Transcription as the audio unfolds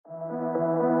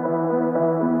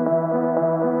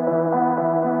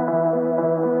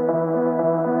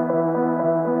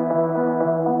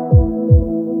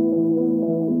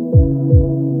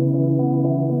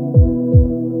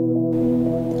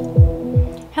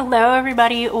Hello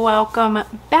everybody, welcome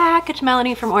back. It's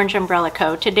Melanie from Orange Umbrella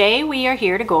Co. Today we are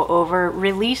here to go over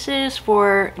releases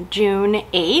for June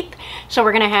 8th. So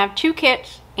we're going to have two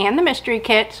kits and the mystery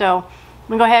kit. So I'm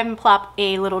going to go ahead and plop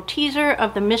a little teaser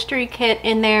of the mystery kit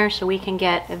in there so we can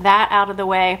get that out of the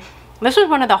way. This was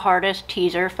one of the hardest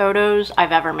teaser photos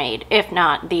I've ever made, if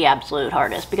not the absolute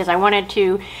hardest, because I wanted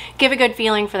to give a good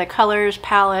feeling for the colors,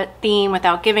 palette, theme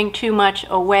without giving too much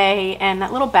away. And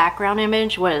that little background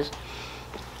image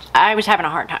I was having a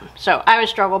hard time. So I was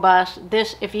struggle bus.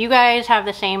 This, if you guys have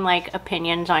the same like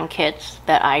opinions on kits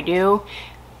that I do,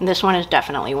 this one is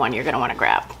definitely one you're going to want to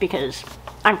grab because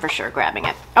I'm for sure grabbing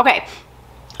it. Okay,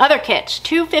 other kits.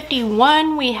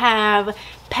 251 we have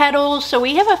Petals. So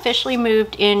we have officially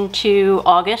moved into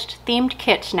August themed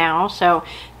kits now. So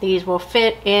these will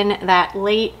fit in that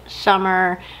late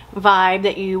summer vibe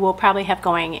that you will probably have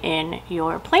going in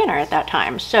your planner at that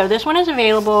time. So this one is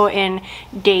available in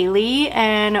daily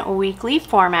and weekly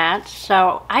formats.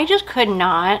 So I just could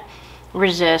not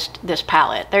resist this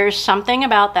palette. There's something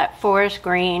about that forest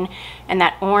green and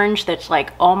that orange that's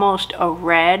like almost a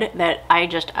red that I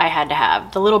had to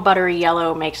have. The little buttery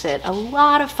yellow makes it a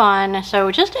lot of fun.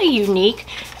 So just a unique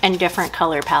and different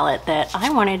color palette that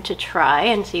I wanted to try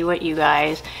and see what you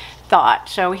guys thought.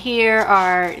 So here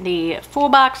are the full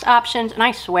box options, and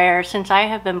I swear since I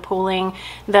have been pulling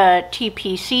the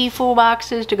TPC full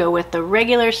boxes to go with the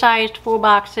regular sized full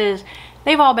boxes,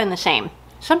 they've all been the same.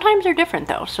 Sometimes they're different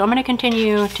though, so I'm going to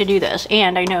continue to do this,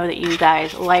 and I know that you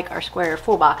guys like our square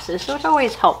full boxes, so it's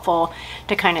always helpful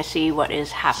to kind of see what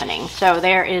is happening. So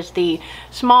there is the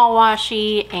small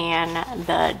washi and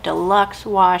the deluxe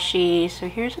washi. So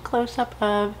here's a close-up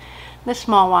of the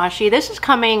small washi. This is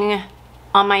coming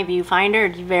on my viewfinder.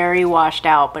 It's very washed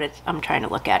out, but I'm trying to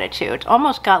look at it too. It's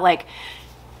almost got like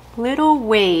little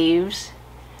waves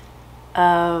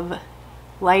of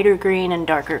lighter green and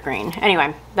darker green.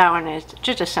 Anyway, that one is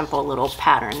just a simple little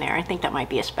pattern there. I think that might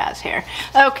be a spaz hair.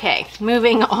 Okay,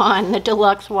 moving on. The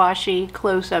deluxe washi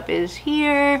close-up is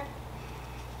here.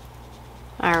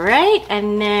 All right,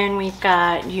 and then we've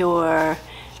got your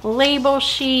label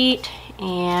sheet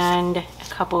and a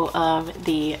couple of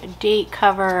the date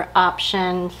cover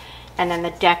options, and then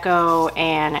the deco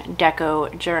and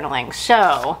deco journaling.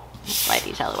 So let's slide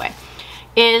these out of the way.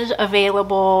 Is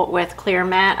available with clear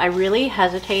matte. I really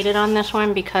hesitated on this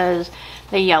one because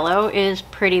the yellow is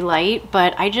pretty light,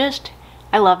 but I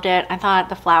loved it. I thought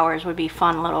the flowers would be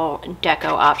fun little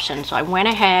deco options, so I went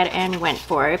ahead and went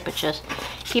for it. But just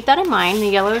keep that in mind, the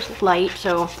yellow is light,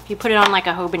 so if you put it on like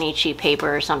a Hobonichi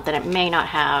paper or something, it may not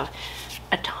have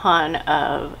a ton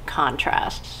of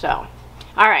contrast. So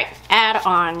all right,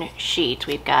 add-on sheets.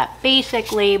 We've got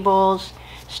basic labels,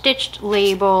 stitched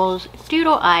labels,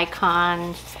 doodle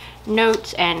icons,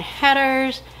 notes and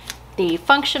headers, the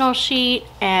functional sheet,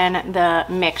 and the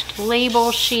mixed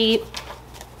label sheet.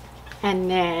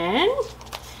 And then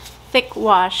thick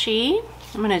washi.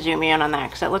 I'm going to zoom in on that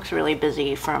because that looks really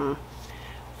busy from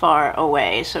far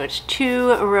away. So it's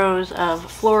 2 rows of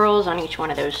florals on each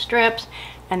one of those strips.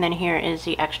 And then here is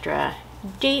the extra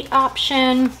date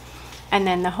option. And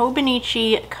then the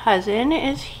Hobonichi cousin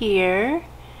is here.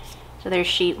 So there's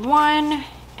sheet 1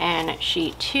 and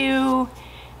sheet 2,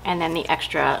 and then the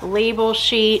extra label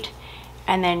sheet,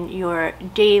 and then your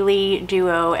daily,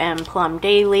 duo, and plum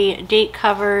daily date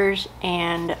covers,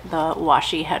 and the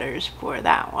washi headers for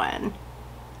that one.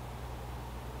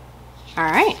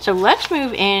 All right, so let's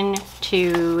move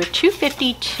into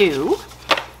 252.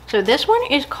 So this one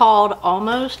is called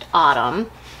Almost Autumn.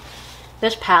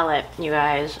 This palette, you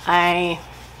guys, I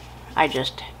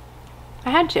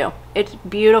had to. It's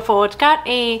beautiful. It's got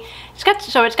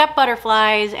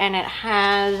butterflies, and it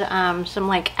has some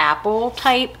like apple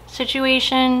type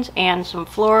situations and some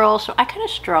floral. So I kind of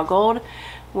struggled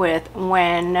with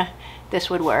when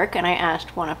this would work, and I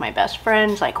asked one of my best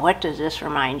friends, like, what does this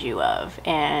remind you of?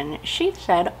 And she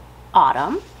said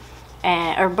autumn,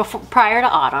 prior to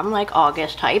autumn, like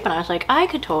August type. And I was like, I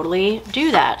could totally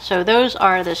do that. So those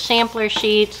are the sampler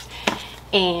sheets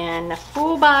and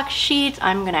full box sheets.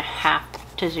 I'm gonna have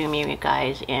to zoom you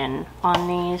guys in on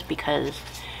these because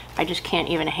I just can't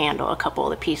even handle a couple of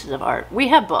the pieces of art. We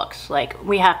have books, like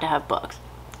we have to have books.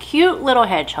 Cute little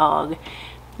hedgehog,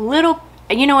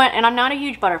 you know what, and I'm not a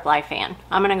huge butterfly fan.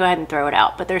 I'm gonna go ahead and throw it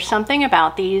out, but there's something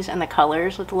about these and the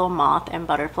colors with the little moth and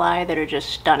butterfly that are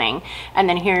just stunning. And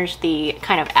then here's the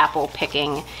kind of apple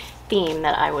picking theme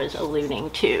that I was alluding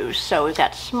to. So we've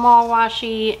got small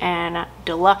washi and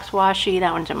deluxe washi.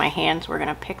 That one's in my hand, so we're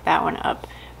gonna pick that one up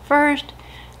first.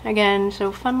 Again,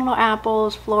 so fun little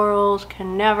apples, florals,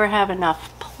 can never have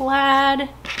enough plaid.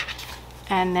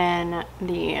 and then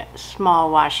the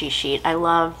small washi sheet. I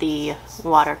love the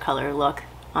watercolor look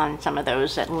on some of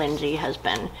those that Lindsay has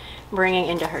been bringing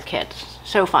into her kits.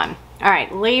 So fun. All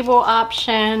right, label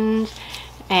options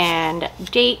and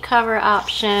date cover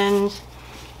options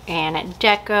and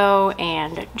deco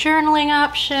and journaling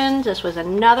options. This was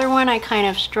another one I kind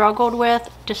of struggled with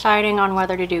deciding on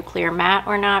whether to do clear matte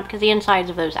or not, because the insides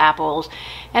of those apples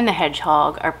and the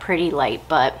hedgehog are pretty light,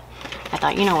 but I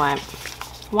thought, you know what,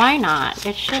 why not?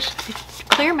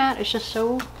 Clear matte is just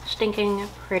so stinking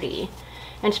pretty.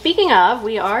 And speaking of,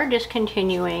 we are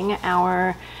discontinuing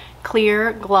our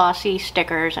clear glossy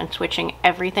stickers and switching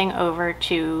everything over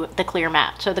to the clear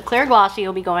matte. So the clear glossy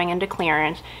will be going into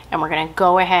clearance, and we're going to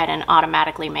go ahead and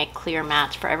automatically make clear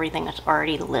mattes for everything that's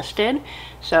already listed.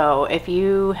 So if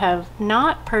you have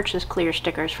not purchased clear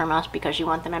stickers from us because you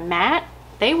want them in matte,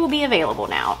 they will be available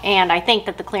now. And I think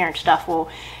that the clearance stuff will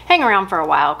hang around for a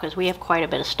while because we have quite a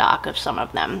bit of stock of some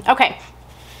of them. Okay.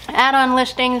 Add-on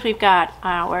listings, we've got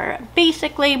our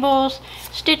basic labels,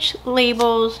 stitch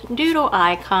labels, doodle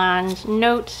icons,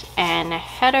 notes and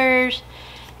headers,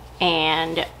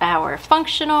 and our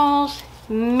functionals,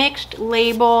 mixed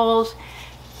labels,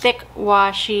 thick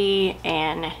washi,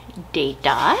 and date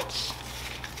dots.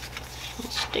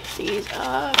 Let's stick these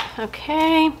up.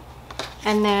 Okay.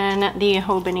 And then the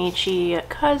Hobonichi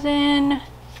cousin.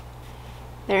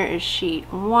 There is sheet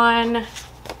 1.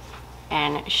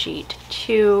 And sheet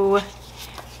 2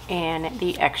 and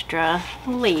the extra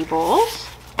labels.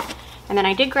 And then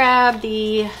I did grab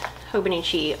the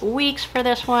Hobonichi weeks for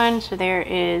this one. So there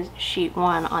is sheet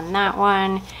 1 on that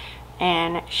one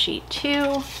and sheet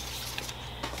 2.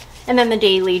 And then the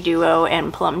daily duo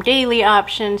and plum daily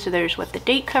option. So there's what the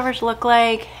date covers look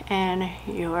like and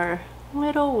your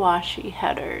little washi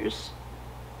headers.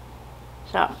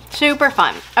 So super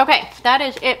fun. Okay, that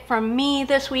is it from me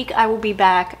this week. I will be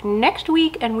back next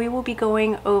week and we will be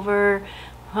going over,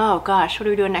 oh gosh, what are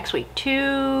we doing next week?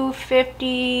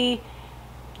 250,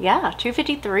 yeah,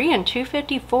 253 and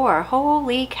 254.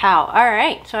 Holy cow. All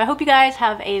right, so I hope you guys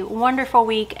have a wonderful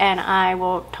week and I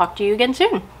will talk to you again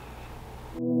soon.